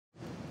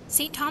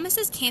St.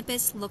 Thomas's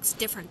campus looks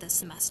different this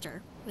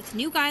semester, with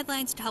new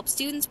guidelines to help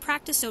students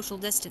practice social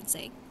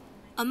distancing.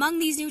 Among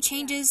these new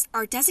changes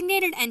are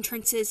designated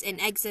entrances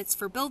and exits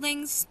for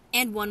buildings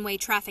and one-way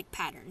traffic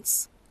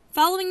patterns.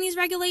 Following these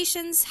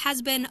regulations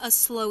has been a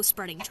slow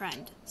spreading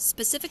trend,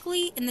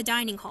 specifically in the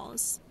dining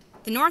halls,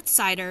 the North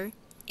Sider,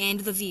 and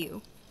the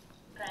View.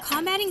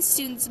 Combating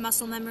students'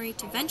 muscle memory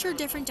to venture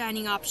different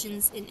dining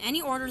options in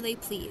any order they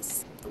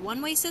please, the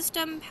one-way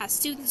system has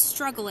students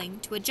struggling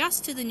to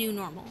adjust to the new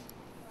normal.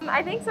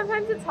 I think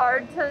sometimes it's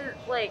hard to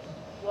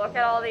look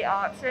at all the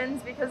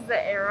options because the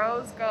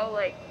arrows go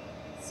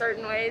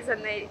certain ways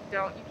and you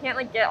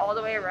can't get all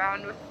the way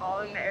around with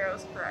following the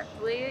arrows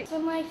correctly.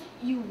 When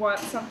you want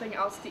something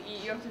else to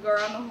eat, you have to go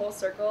around the whole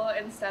circle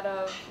instead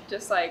of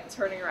just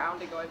turning around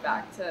and going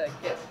back to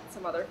get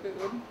some other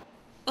food.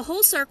 A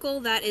whole circle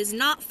that is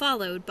not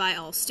followed by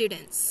all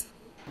students.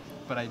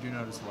 But I do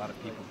notice a lot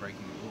of people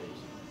breaking the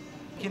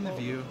rules. In the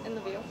View,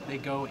 they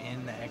go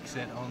in the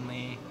exit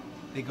only.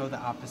 They go the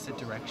opposite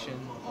direction.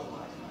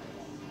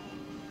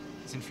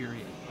 It's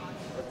infuriating.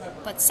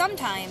 But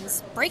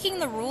sometimes, breaking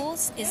the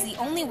rules is the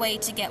only way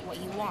to get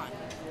what you want.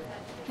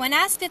 When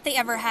asked if they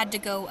ever had to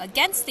go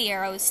against the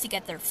arrows to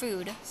get their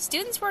food,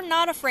 students were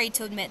not afraid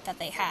to admit that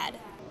they had.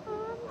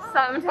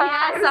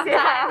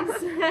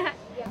 Sometimes.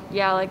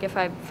 Yeah, if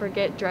I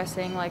forget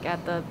dressing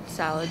at the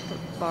salad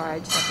bar, I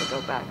just have to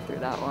go back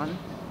through that one.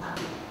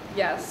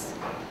 Yes,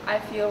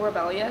 I feel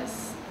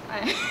rebellious.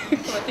 I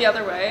went the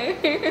other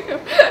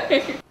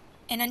way.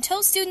 And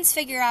until students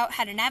figure out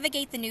how to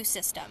navigate the new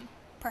system,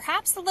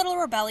 perhaps the little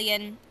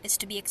rebellion is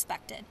to be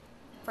expected.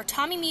 For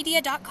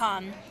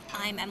TommyMedia.com,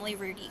 I'm Emily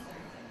Rudie.